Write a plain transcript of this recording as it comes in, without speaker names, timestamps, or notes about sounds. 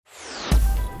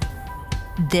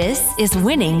This is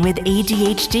Winning with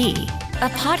ADHD, a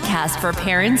podcast for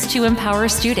parents to empower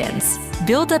students.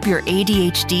 Build up your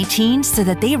ADHD teens so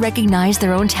that they recognize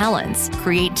their own talents,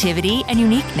 creativity, and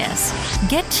uniqueness.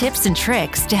 Get tips and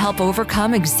tricks to help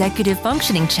overcome executive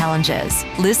functioning challenges.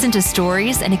 Listen to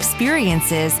stories and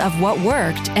experiences of what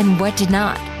worked and what did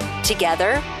not.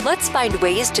 Together, let's find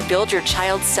ways to build your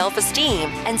child's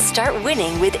self-esteem and start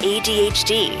winning with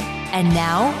ADHD. And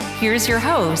now, here's your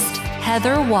host,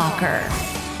 Heather Walker.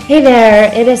 Hey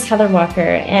there, it is Heather Walker,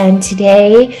 and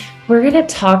today we're going to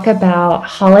talk about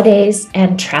holidays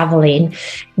and traveling.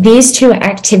 These two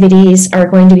activities are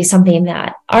going to be something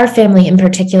that our family in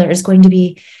particular is going to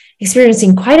be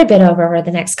experiencing quite a bit over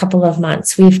the next couple of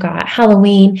months. We've got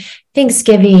Halloween,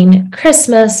 Thanksgiving,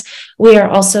 Christmas. We are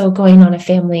also going on a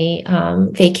family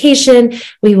vacation.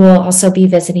 We will also be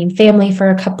visiting family for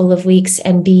a couple of weeks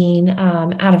and being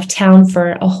out of town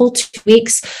for a whole 2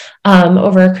 weeks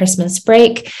over a Christmas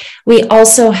break. We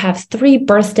also have 3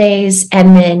 birthdays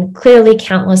and then clearly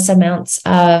countless amounts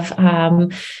of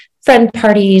friend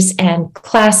parties and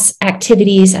class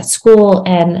activities at school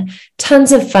and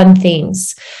tons of fun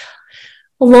things.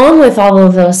 Along with all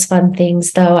of those fun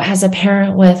things, though, as a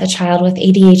parent with a child with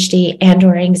ADHD and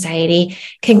or anxiety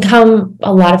can come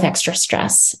a lot of extra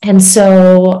stress. And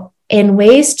so in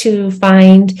ways to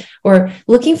find or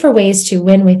looking for ways to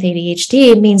win with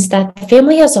ADHD means that the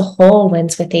family as a whole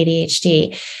wins with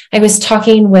ADHD. I was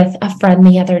talking with a friend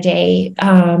the other day,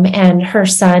 and her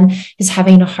son is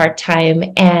having a hard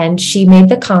time. And she made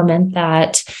the comment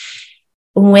that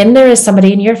when there is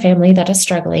somebody in your family that is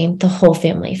struggling, the whole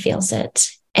family feels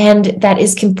it. And that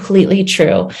is completely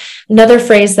true. Another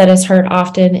phrase that is heard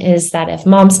often is that if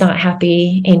mom's not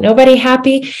happy, ain't nobody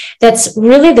happy. That's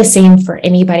really the same for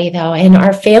anybody, though. And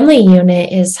our family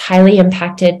unit is highly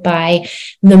impacted by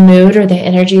the mood or the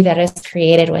energy that is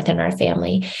created within our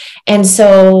family. And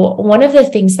so one of the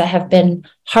things that have been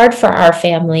hard for our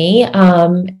family,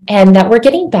 and that we're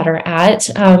getting better at,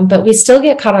 but we still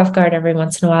get caught off guard every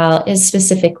once in a while, is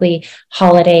specifically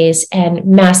holidays and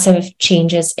massive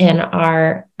changes in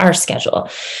our schedule.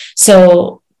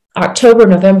 So October,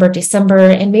 November, December,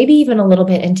 and maybe even a little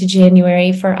bit into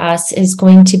January for us is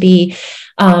going to be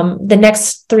the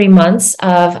next 3 months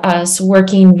of us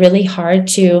working really hard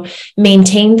to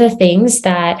maintain the things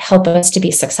that help us to be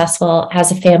successful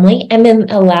as a family and then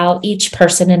allow each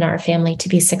person in our family to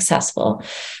be successful.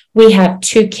 We have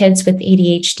 2 kids with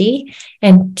ADHD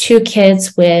and 2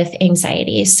 kids with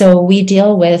anxiety. So we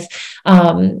deal with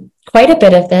quite a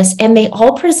bit of this, and they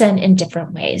all present in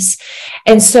different ways.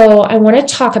 And so I want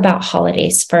to talk about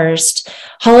holidays first.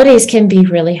 Holidays can be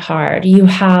really hard. You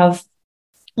have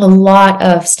a lot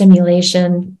of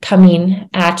stimulation coming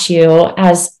at you,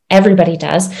 as everybody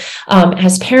does.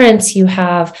 As parents, you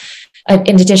have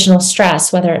an additional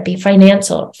stress, whether it be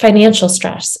financial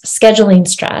stress, scheduling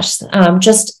stress,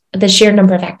 just the sheer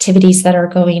number of activities that are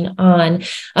going on,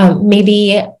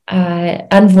 maybe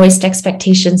unvoiced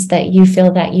expectations that you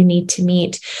feel that you need to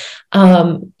meet.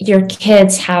 Your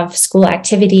kids have school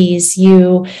activities,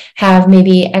 you have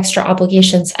maybe extra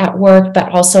obligations at work, but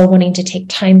also wanting to take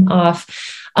time off.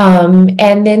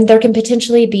 And then there can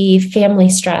potentially be family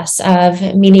stress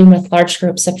of meeting with large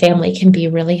groups of family can be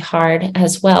really hard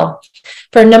as well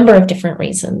for a number of different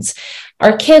reasons.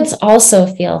 Our kids also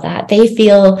feel that. They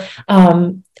feel,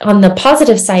 on the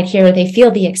positive side here, they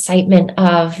feel the excitement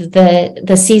of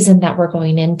the season that we're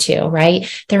going into, right?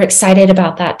 They're excited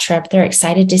about that trip. They're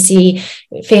excited to see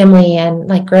family and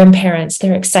like grandparents.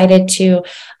 They're excited to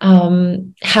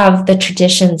have the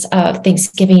traditions of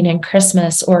Thanksgiving and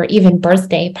Christmas or even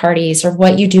birthday parties or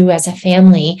what you do as a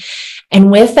family.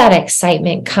 And with that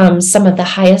excitement comes some of the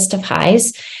highest of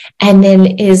highs, and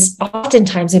then is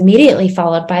oftentimes immediately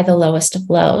followed by the lowest of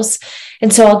lows.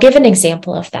 And so I'll give an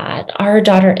example of that. Our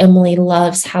daughter, Emily,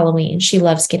 loves Halloween. She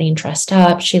loves getting dressed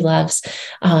up. She loves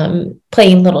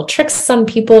playing little tricks on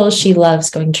people. She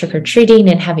loves going trick-or-treating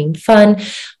and having fun.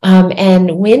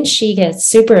 And when she gets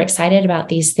super excited about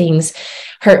these things,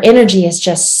 her energy is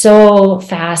just so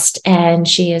fast and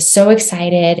she is so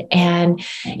excited. And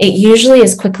it usually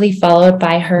is quickly followed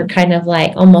by her kind of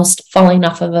like almost falling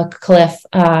off of a cliff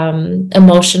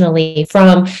emotionally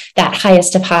from that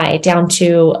highest of high down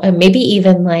to maybe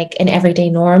even like an everyday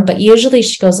norm, but usually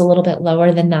she goes a little bit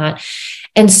lower than that.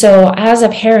 And so as a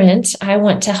parent, I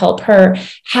want to help her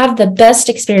have the best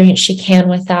experience she can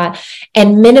with that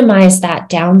and minimize that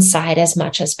downside as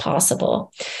much as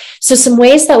possible. So some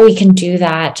ways that we can do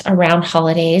that around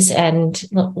holidays, and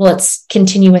let's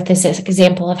continue with this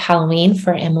example of Halloween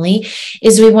for Emily,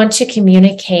 is we want to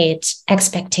communicate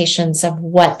expectations of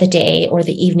what the day or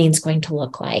the evening is going to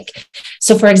look like.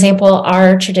 So for example,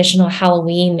 our traditional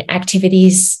Halloween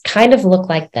activities kind of look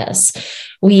like this.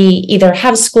 We either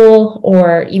have school,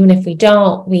 or even if we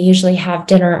don't, we usually have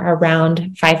dinner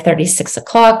around 5:30, 6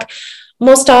 o'clock.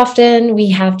 Most often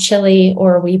we have chili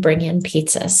or we bring in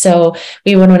pizza. So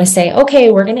we would want to say,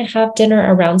 okay, we're going to have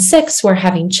dinner around 6. We're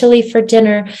having chili for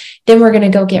dinner. Then we're going to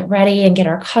go get ready and get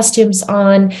our costumes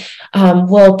on.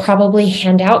 We'll probably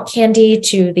hand out candy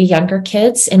to the younger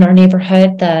kids in our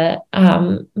neighborhood. The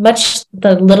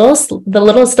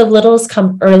littlest of littles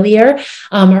come earlier,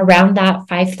 around that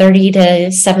 5:30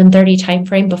 to 7:30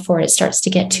 timeframe before it starts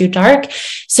to get too dark.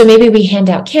 So maybe we hand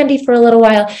out candy for a little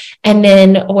while, and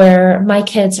then where my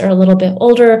kids are a little bit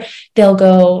older, they'll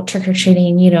go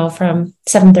trick-or-treating, from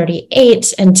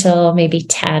 7:38 until maybe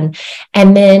 10,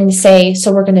 and then say,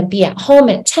 so we're going to be at home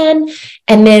at 10,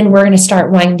 and then we're going to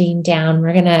start winding down.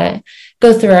 We're going to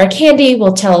go through our candy,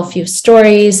 we'll tell a few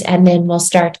stories, and then we'll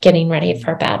start getting ready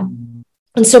for bed.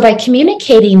 And so by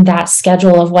communicating that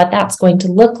schedule of what that's going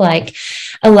to look like,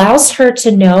 allows her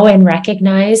to know and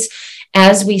recognize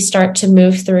as we start to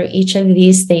move through each of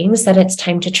these things that it's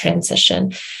time to transition.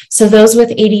 So those with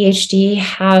ADHD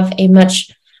have a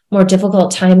much more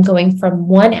difficult time going from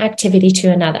one activity to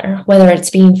another, whether it's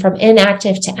being from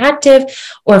inactive to active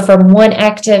or from one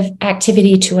active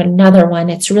activity to another one.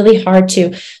 It's really hard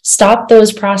to stop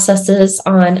those processes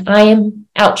on, I am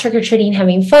out trick-or-treating,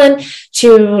 having fun,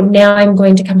 to now I'm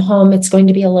going to come home. It's going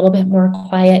to be a little bit more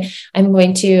quiet. I'm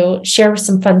going to share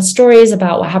some fun stories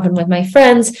about what happened with my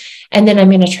friends. And then I'm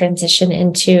going to transition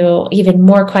into even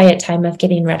more quiet time of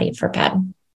getting ready for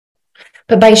bed.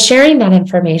 But by sharing that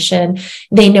information,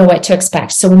 they know what to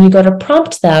expect. So when you go to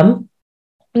prompt them,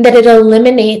 that it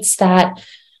eliminates that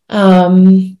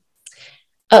those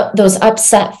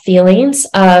upset feelings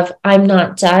of, I'm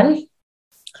not done.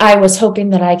 I was hoping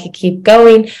that I could keep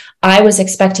going. I was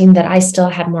expecting that I still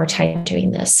had more time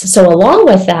doing this. So along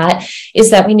with that is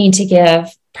that we need to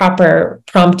give proper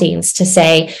promptings to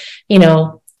say,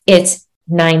 it's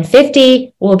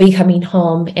 9:50, we'll be coming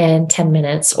home in 10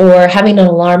 minutes, or having an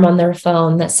alarm on their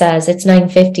phone that says it's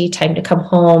 9:50, time to come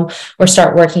home or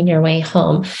start working your way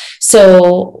home.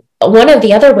 So one of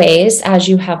the other ways, as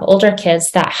you have older kids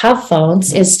that have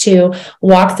phones, is to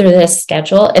walk through this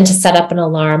schedule and to set up an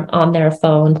alarm on their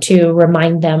phone to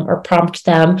remind them or prompt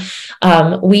them.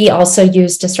 We also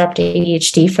use Disrupt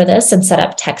ADHD for this and set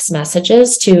up text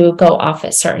messages to go off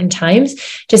at certain times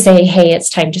to say, hey,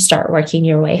 it's time to start working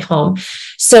your way home.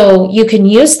 So you can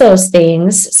use those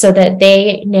things so that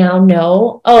they now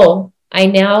know, oh, I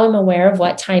now am aware of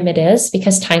what time it is,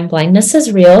 because time blindness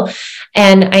is real,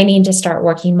 and I need to start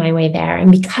working my way there. And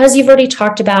because you've already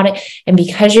talked about it, and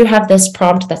because you have this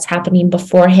prompt that's happening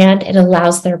beforehand, it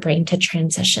allows their brain to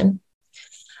transition.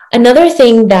 Another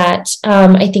thing that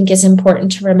I think is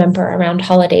important to remember around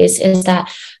holidays is that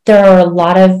there are a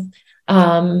lot of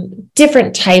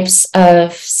different types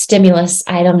of stimulus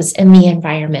items in the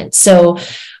environment. So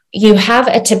you have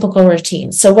a typical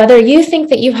routine. So whether you think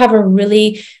that you have a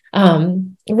really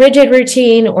rigid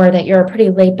routine or that you're a pretty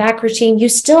laid back routine, you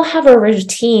still have a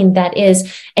routine that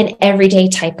is an everyday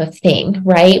type of thing,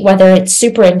 right? Whether it's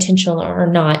super intentional or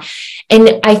not.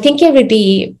 And I think it would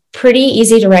be pretty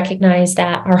easy to recognize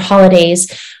that our holidays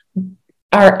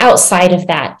are outside of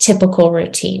that typical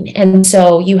routine. And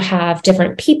so you have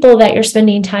different people that you're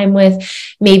spending time with,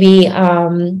 maybe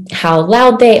how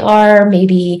loud they are,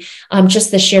 maybe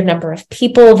just the sheer number of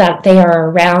people that they are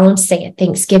around, say at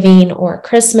Thanksgiving or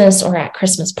Christmas or at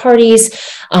Christmas parties,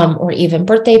 or even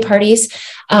birthday parties.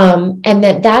 And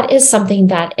that is something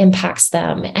that impacts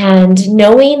them. And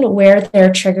knowing where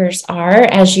their triggers are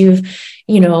as you've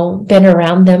been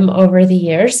around them over the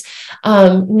years,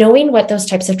 knowing what those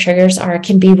types of triggers are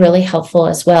can be really helpful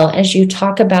as well as you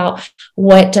talk about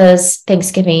what does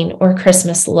Thanksgiving or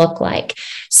Christmas look like.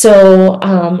 So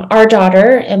our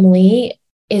daughter, Emily,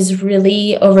 is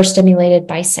really overstimulated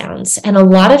by sounds. And a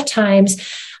lot of times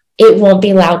it won't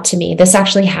be loud to me. This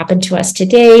actually happened to us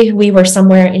today. We were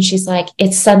somewhere and she's like,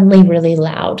 it's suddenly really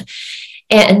loud.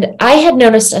 And I had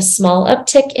noticed a small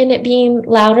uptick in it being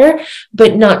louder,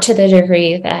 but not to the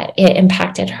degree that it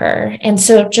impacted her. And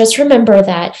so just remember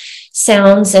that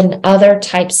sounds and other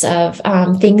types of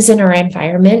things in our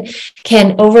environment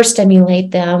can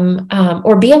overstimulate them,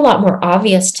 or be a lot more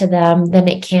obvious to them than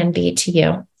it can be to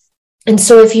you. And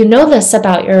so if you know this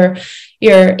about your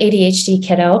ADHD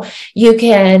kiddo, you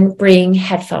can bring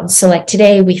headphones. So like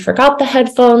today we forgot the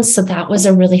headphones. So that was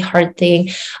a really hard thing.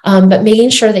 But making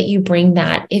sure that you bring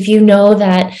that, if you know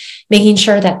that, making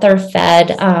sure that they're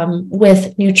fed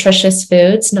with nutritious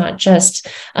foods, not just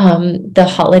the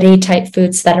holiday type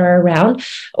foods that are around,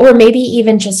 or maybe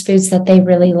even just foods that they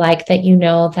really like that you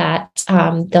know that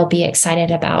they'll be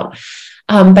excited about.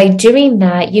 By doing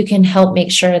that, you can help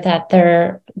make sure that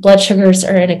their blood sugars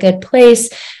are in a good place.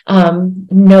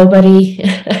 Nobody,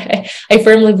 I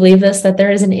firmly believe this, that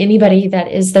there isn't anybody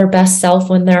that is their best self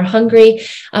when they're hungry,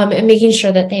 and making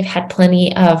sure that they've had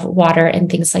plenty of water and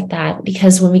things like that.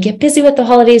 Because when we get busy with the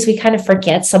holidays, we kind of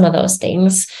forget some of those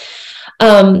things.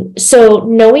 So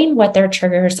knowing what their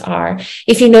triggers are,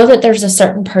 if you know that there's a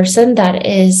certain person that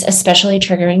is especially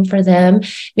triggering for them,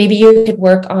 maybe you could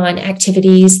work on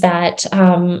activities that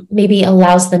maybe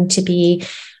allows them to be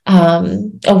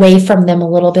away from them a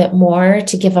little bit more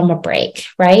to give them a break,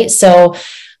 right? So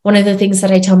one of the things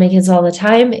that I tell my kids all the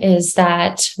time is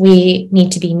that we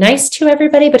need to be nice to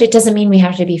everybody, but it doesn't mean we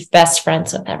have to be best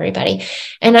friends with everybody.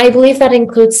 And I believe that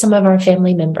includes some of our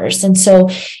family members. And so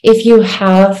if you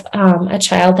have a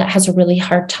child that has a really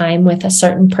hard time with a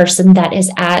certain person that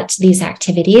is at these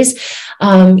activities,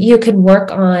 you can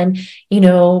work on,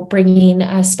 bringing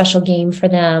a special game for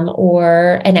them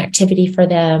or an activity for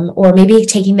them, or maybe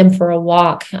taking them for a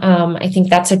walk. I think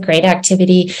that's a great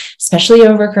activity, especially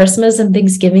over Christmas and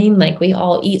Thanksgiving. Like we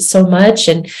all eat so much.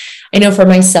 And I know for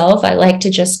myself, I like to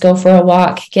just go for a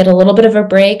walk, get a little bit of a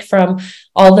break from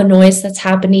all the noise that's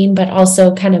happening, but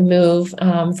also kind of move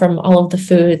from all of the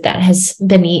food that has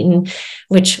been eaten,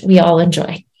 which we all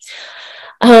enjoy.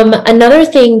 Another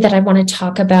thing that I want to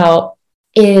talk about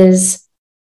is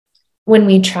when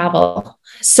we travel.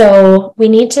 So we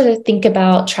need to think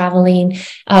about traveling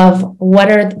of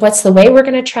what's the way we're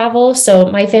going to travel.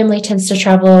 So my family tends to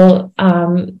travel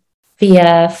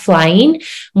via flying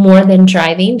more than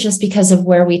driving, just because of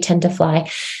where we tend to fly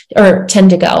or tend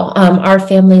to go. Our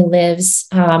family lives,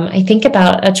 I think,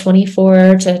 about a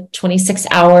 24 to 26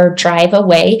 hour drive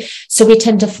away. So we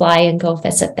tend to fly and go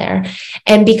visit there.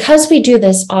 And because we do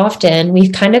this often,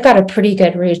 we've kind of got a pretty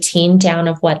good routine down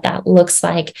of what that looks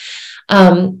like.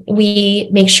 We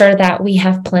make sure that we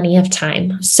have plenty of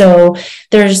time. So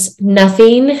there's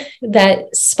nothing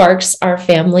that sparks our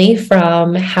family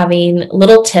from having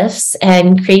little tiffs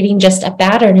and creating just a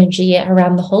bad energy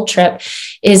around the whole trip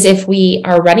is if we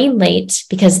are running late,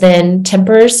 because then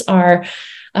tempers are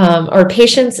our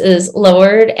patience is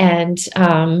lowered and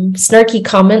snarky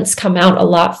comments come out a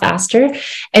lot faster.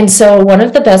 And so one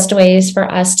of the best ways for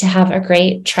us to have a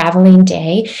great traveling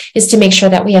day is to make sure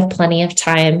that we have plenty of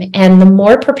time. And the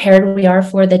more prepared we are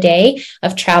for the day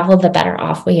of travel, the better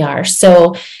off we are.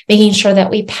 So making sure that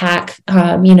we pack,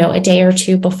 a day or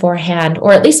two beforehand,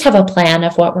 or at least have a plan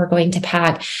of what we're going to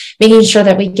pack, making sure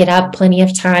that we get up plenty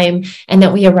of time and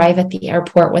that we arrive at the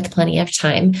airport with plenty of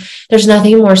time. There's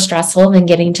nothing more stressful than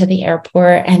getting to the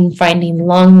airport and finding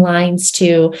long lines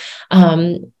to,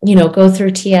 go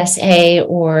through TSA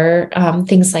or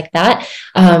things like that.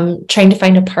 Trying to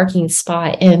find a parking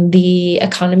spot in the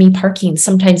economy parking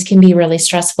sometimes can be really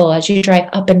stressful as you drive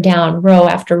up and down row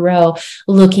after row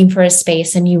looking for a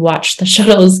space and you watch the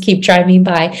shuttles keep driving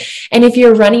by. And if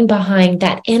you're running behind,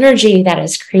 that energy that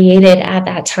is created at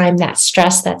that time, that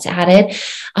stress that's added,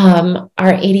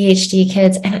 our ADHD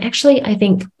kids, and actually I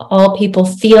think all people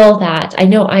feel that. I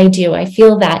know I do. I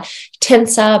feel that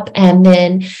tense up and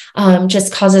then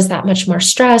just causes that much more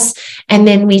stress. And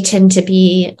then we tend to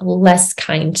be less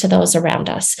kind to those around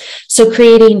us. So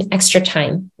creating extra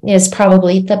time is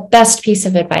probably the best piece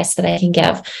of advice that I can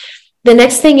give. The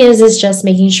next thing is just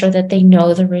making sure that they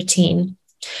know the routine.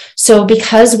 So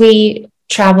because we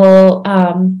travel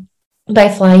by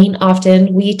flying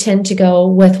often, we tend to go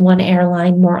with one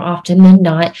airline more often than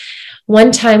not.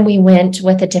 One time we went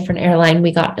with a different airline.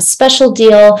 We got a special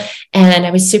deal and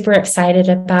I was super excited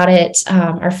about it.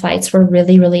 Our flights were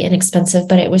really, really inexpensive,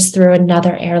 but it was through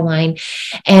another airline.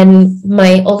 And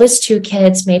my oldest two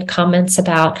kids made comments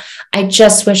about, I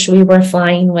just wish we were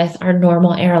flying with our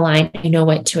normal airline. I know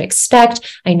what to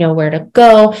expect. I know where to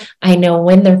go. I know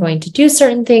when they're going to do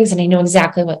certain things. And I know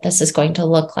exactly what this is going to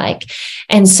look like.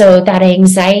 And so that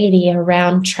anxiety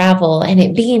around travel and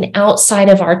it being outside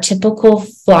of our typical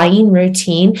flying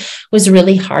routine was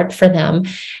really hard for them.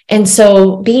 And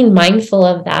so being mindful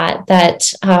of that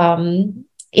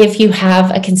if you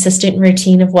have a consistent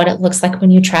routine of what it looks like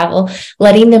when you travel,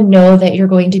 letting them know that you're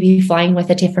going to be flying with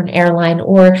a different airline,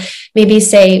 or maybe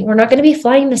say, we're not going to be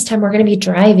flying this time, we're going to be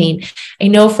driving. I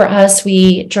know for us,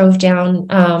 we drove down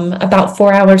about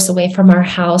 4 hours away from our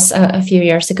house a few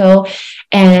years ago,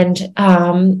 and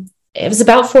it was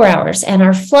about 4 hours, and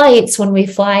our flights when we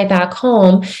fly back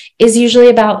home is usually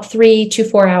about 3 to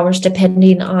 4 hours,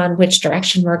 depending on which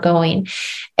direction we're going.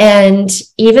 And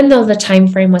even though the time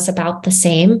frame was about the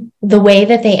same, the way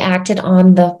that they acted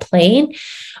on the plane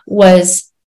was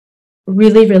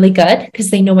really, really good, because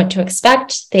they know what to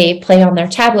expect. They play on their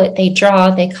tablet, they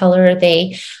draw, they color,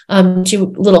 they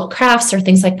do little crafts or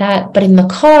things like that. But in the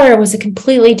car, it was a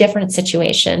completely different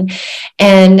situation.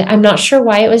 And I'm not sure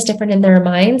why it was different in their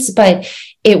minds, but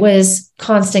it was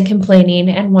constant complaining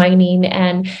and whining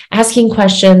and asking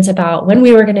questions about when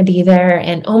we were going to be there.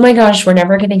 And, oh my gosh, we're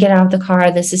never going to get out of the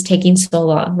car. This is taking so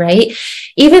long, right?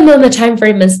 Even though the time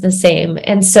frame is the same.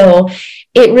 And so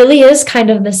it really is kind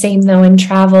of the same though in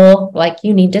travel. Like,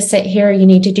 you need to sit here, you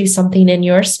need to do something in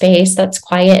your space that's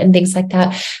quiet and things like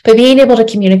that. But being able to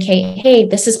communicate, hey,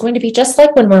 this is going to be just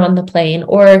like when we're on the plane,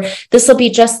 or this will be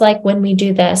just like when we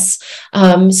do this,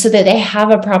 so that they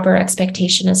have a proper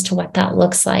expectation as to what that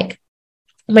looks like.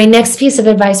 My next piece of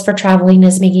advice for traveling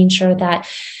is making sure that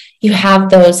you have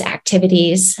those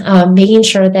activities, making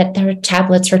sure that their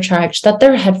tablets are charged, that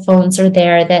their headphones are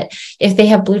there, that if they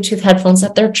have Bluetooth headphones,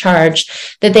 that they're charged,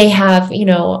 that they have,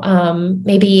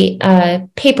 maybe a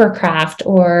paper craft,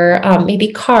 or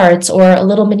maybe cards, or a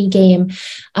little mini game.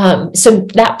 So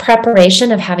that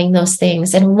preparation of having those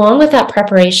things, and along with that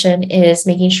preparation is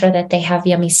making sure that they have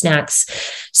yummy snacks.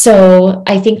 So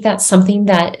I think that's something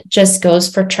that just goes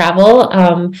for travel.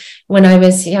 When I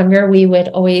was younger, we would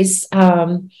always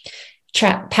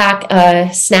pack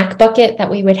a snack bucket that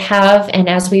we would have. And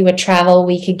as we would travel,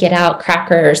 we could get out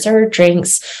crackers or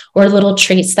drinks or little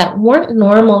treats that weren't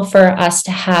normal for us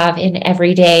to have in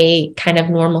everyday kind of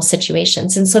normal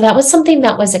situations. And so that was something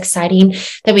that was exciting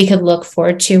that we could look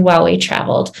forward to while we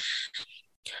traveled.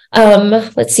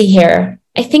 Let's see here.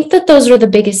 I think that those are the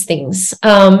biggest things.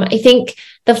 I think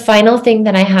the final thing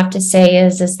that I have to say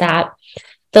is that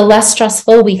the less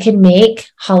stressful we can make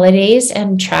holidays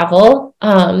and travel,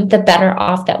 the better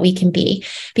off that we can be.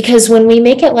 Because when we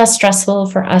make it less stressful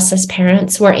for us as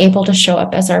parents, we're able to show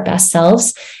up as our best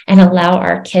selves and allow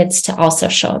our kids to also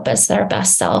show up as their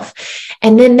best self.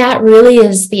 And then that really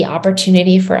is the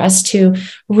opportunity for us to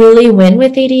really win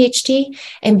with ADHD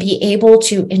and be able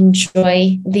to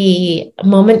enjoy the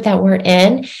moment that we're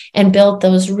in and build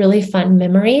those really fun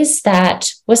memories.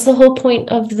 That was the whole point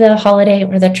of the holiday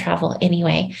or the travel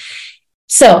anyway.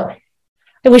 So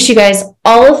I wish you guys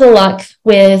all of the luck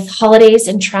with holidays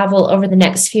and travel over the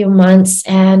next few months,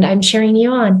 and I'm cheering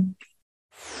you on.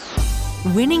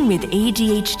 Winning with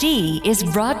ADHD is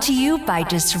brought to you by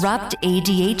Disrupt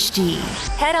ADHD.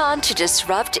 Head on to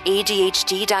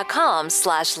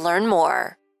disruptadhd.com/learn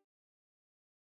more.